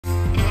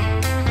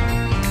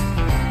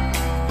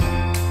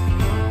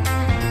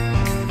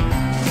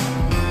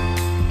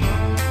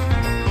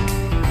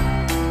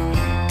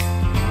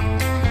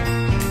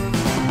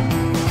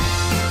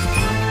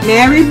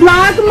Merry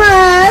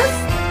Vlogmas!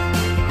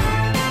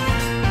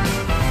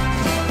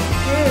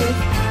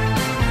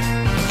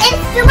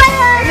 It's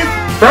Willow! It's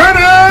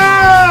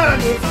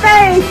Vernon! It's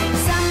Faith!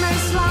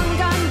 Summer's long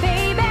gone,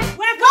 baby.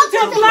 Welcome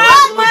to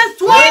Vlogmas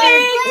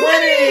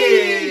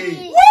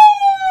 2020!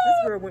 This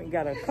girl went and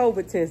got a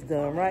COVID test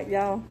done, right,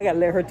 y'all? I gotta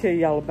let her tell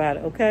y'all about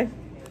it, okay?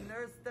 The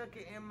nurse stuck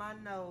it in my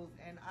nose,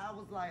 and I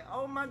was like,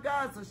 oh my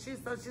God. So she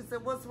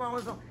said, what's wrong?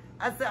 What's wrong?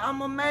 I said,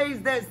 I'm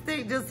amazed that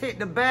stick just hit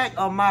the back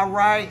of my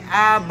right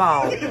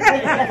eyeball. They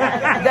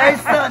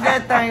stuck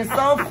that thing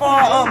so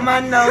far up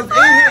my nose, it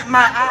hit my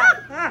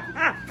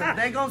eye.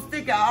 They gonna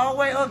stick it all the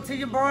way up to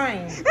your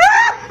brain.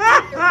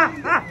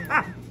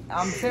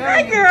 I'm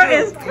telling you. That girl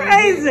is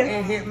crazy.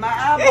 It hit my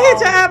eyeball. It hit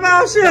your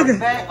eyeball, sugar. The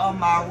back of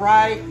my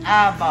right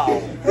eyeball.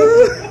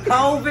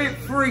 COVID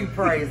free,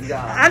 praise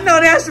God. I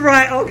know that's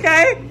right,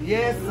 okay?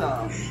 Yes,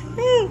 sir.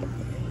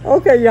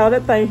 Okay, y'all,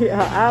 that thing hit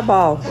her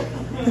eyeball.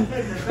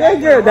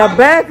 That girl, the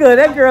back of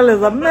that girl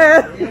is a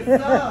mess. Yes,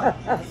 sir.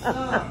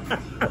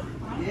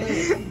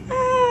 Yes, sir.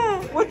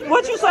 Yes.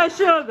 What you say,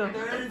 sugar?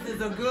 30s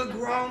is a good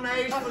grown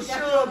age for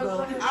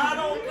sugar. I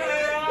don't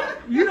care.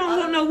 You don't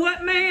want no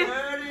what, man?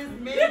 30s,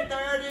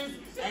 mid-30s.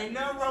 Ain't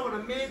nothing wrong with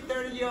a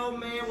mid-30-year-old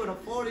man with a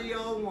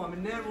 40-year-old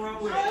woman. Nothing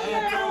wrong with it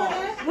at all.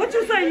 What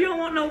you say? You don't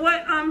want no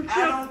what, I sugar?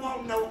 don't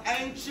want no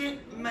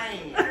ancient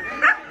man.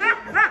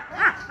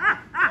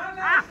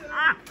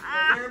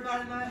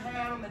 Everybody not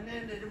had them, and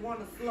then they want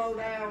to slow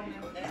down.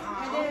 And I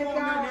don't want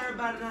them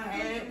everybody not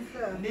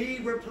had knee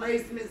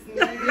replacements.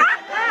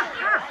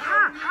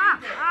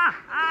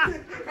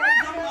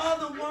 Some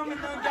other woman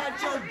done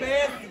got your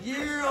best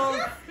years.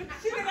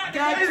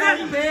 Got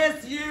your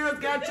best years,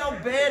 got your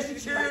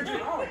best children.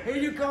 Here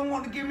you come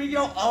want to give me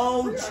your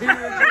old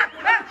children.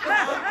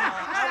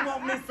 I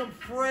want me some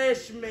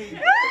fresh meat.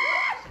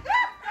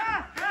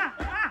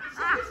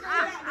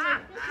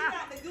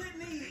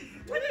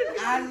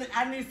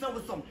 I need some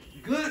with some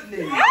good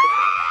news.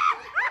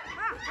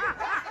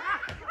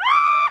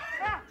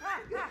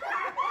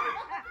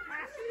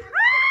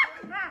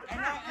 And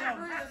I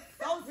am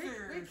so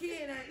serious. She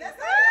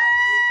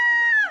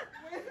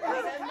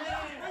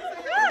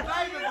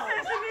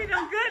need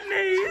them good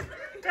knees.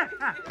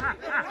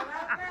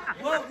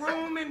 What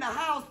room in the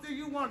house do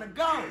you want to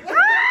go?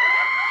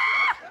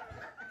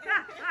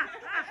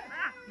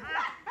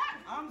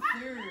 I'm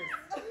serious.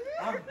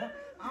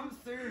 I'm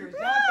serious.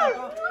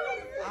 Y'all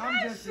think I'm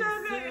just as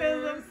Sugar is a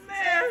serious.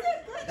 mess.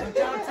 Don't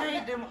y'all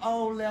take them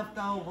old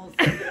leftovers.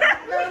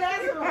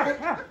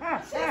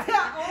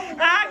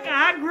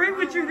 I agree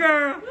with you,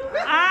 girl.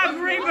 I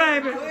agree,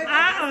 baby.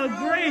 I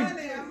agree.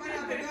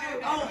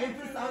 Oh,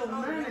 if it's old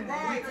money, we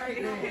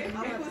take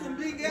that. Put some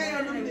big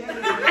game on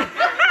them.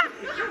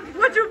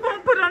 What you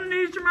gonna put on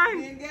these,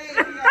 Jermaine?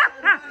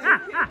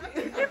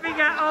 If he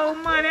got old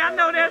money, I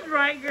know that's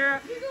right, girl.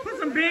 Put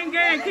some big game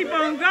and keep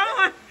on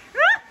going.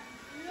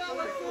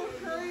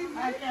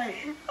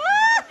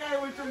 Okay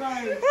with your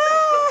name.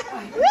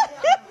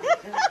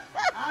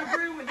 I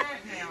agree with that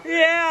now.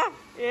 Yeah,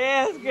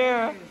 yes,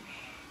 girl.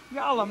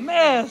 Y'all a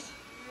mess.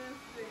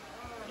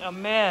 A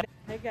mess.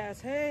 Hey,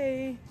 guys,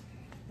 hey.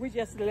 We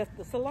just left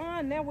the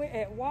salon. Now we're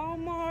at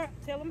Walmart.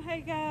 Tell them,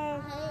 hey,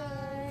 guys.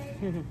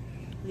 Hey.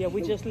 Yeah,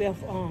 we just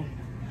left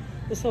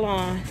the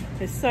salon.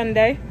 It's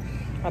Sunday.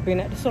 I've been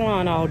at the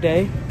salon all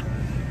day.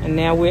 And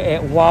now we're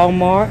at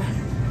Walmart.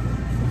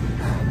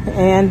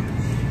 And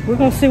we're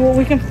going to see what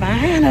we can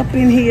find up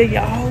in here,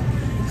 y'all.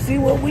 See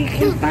what we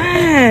can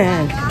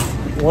find.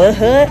 What,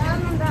 Hut?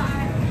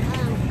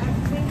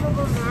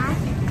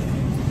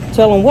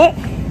 Tell them what?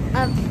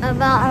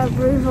 About a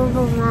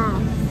breathable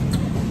mask.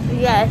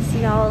 Yes,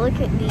 y'all, look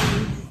at these.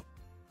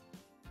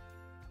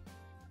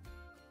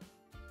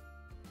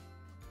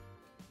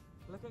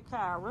 Look at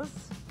Kyra's.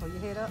 Hold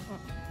your head up.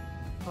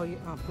 Oh, you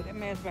put that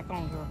mask back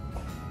on, girl.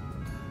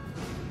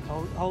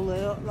 Hold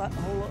it up like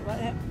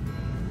that.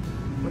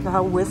 Look at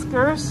her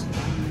whiskers.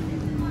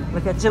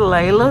 Look at your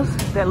Layla's.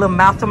 That little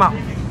mouth to mouth.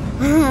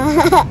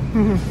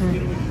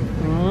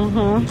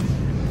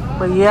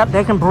 But yep,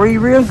 they can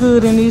breathe real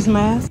good in these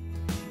masks.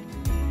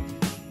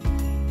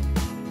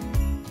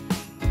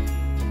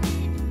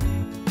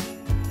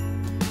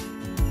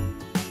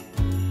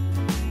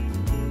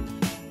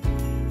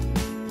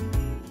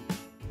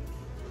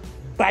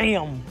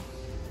 Bam!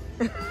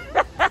 You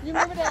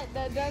remember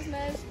that dust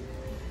mask?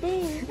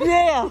 Boom.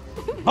 Yeah.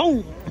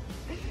 Boom.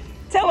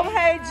 Tell them,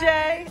 hey,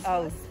 Jay.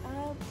 Oh. What's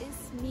up?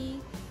 It's me.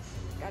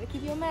 Gotta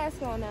keep your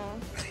mask on now.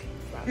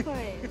 Stop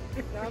playing.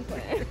 No, I'm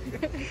playing.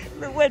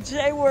 Look what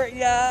Jay worked,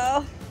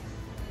 y'all.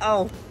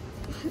 Oh.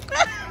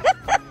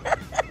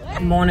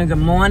 Good morning, good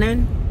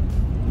morning.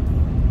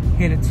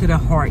 Headed to the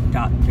heart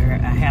doctor.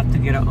 I have to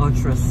get an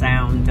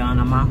ultrasound done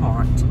on my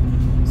heart.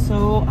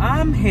 So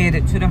I'm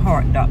headed to the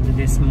heart doctor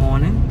this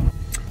morning.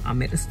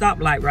 I'm at the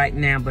stoplight right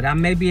now, but I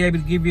may be able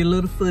to give you a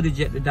little footage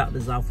at the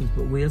doctor's office,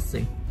 but we'll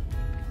see.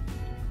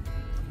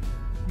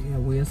 Yeah,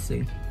 we'll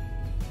see.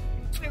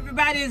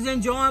 Everybody is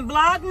enjoying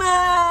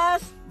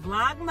Vlogmas.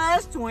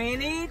 Vlogmas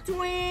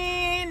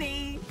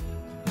 2020.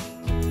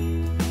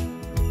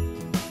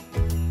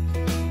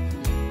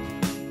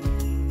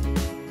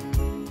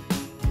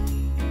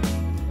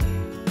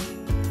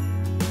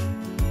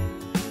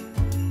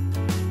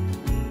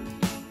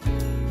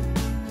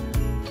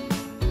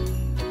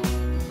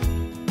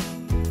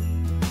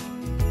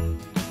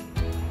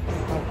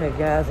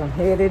 guys, I'm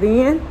headed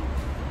in.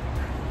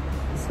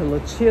 It's a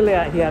little chilly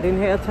out here. I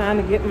didn't have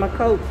time to get my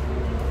coat.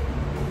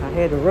 I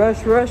had to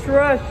rush.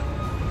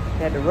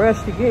 Had to rush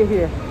to get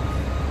here.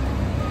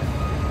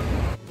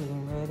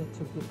 Getting ready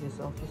to get this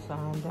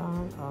ultrasound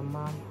done on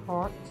my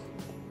heart.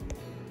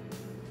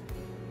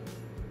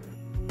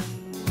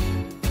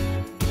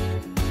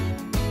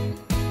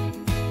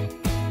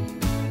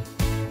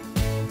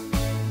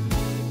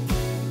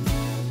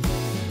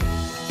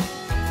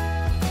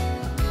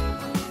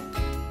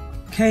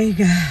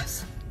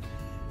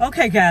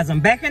 Okay guys,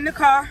 I'm back in the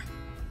car.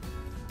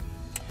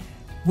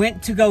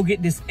 Went to go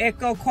get this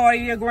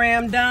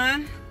echocardiogram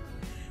done,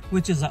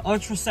 which is an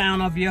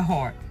ultrasound of your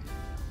heart.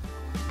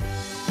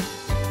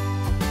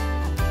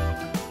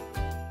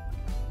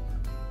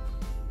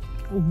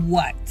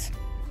 What?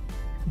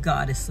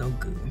 God is so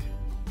good.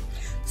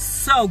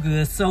 So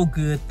good, so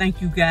good. Thank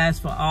you guys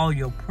for all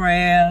your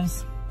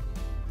prayers.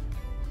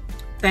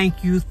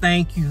 Thank you.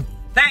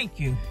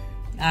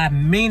 I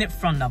mean it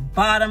from the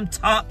bottom,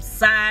 top,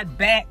 side,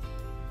 back,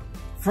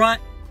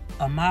 front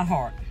of my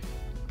heart.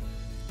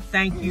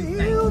 Thank you.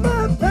 Heal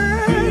my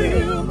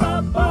body,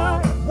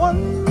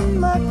 won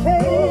my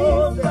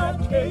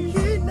case.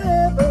 She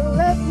never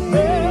let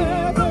me,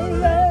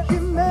 she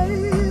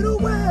made a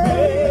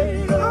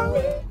way.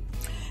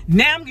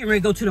 Now I'm getting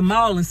ready to go to the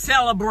mall and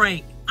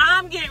celebrate.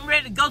 I'm getting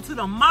ready to go to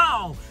the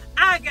mall.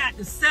 I got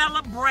to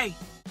celebrate.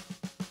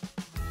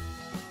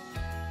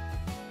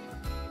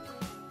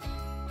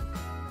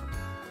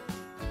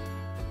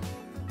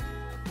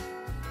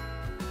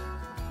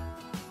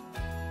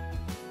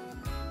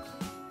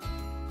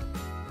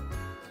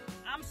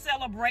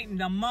 Celebrating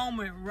the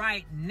moment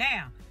right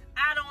now.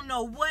 I don't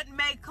know what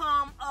may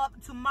come up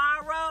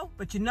tomorrow,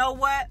 but you know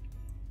what?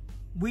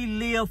 We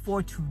live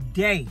for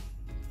today.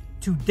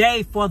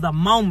 Today, for the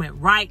moment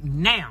right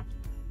now.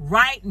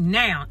 Right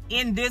now,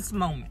 in this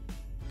moment.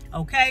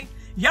 Okay?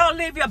 Y'all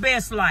live your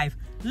best life.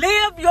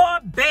 Live your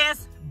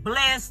best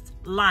blessed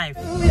life.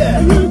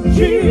 Yeah.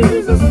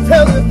 Jesus,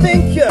 tell you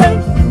thank you.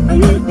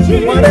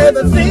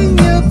 Whatever thing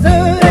you've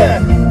done,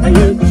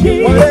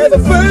 whatever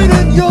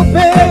burden you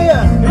bear,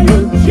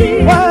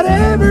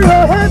 whatever you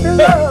have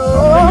below,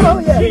 oh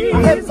yeah,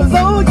 I have to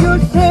know you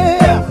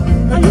share.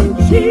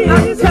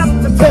 I got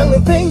to tell you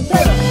thank you.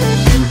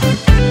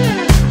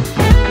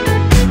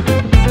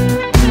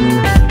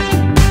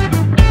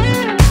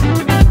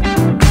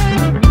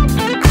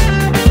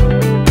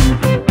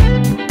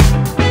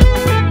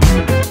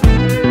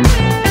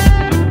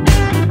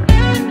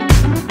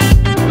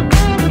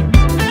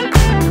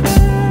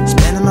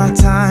 Spending my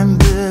time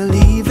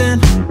believing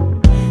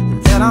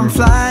that I'm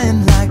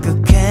flying like a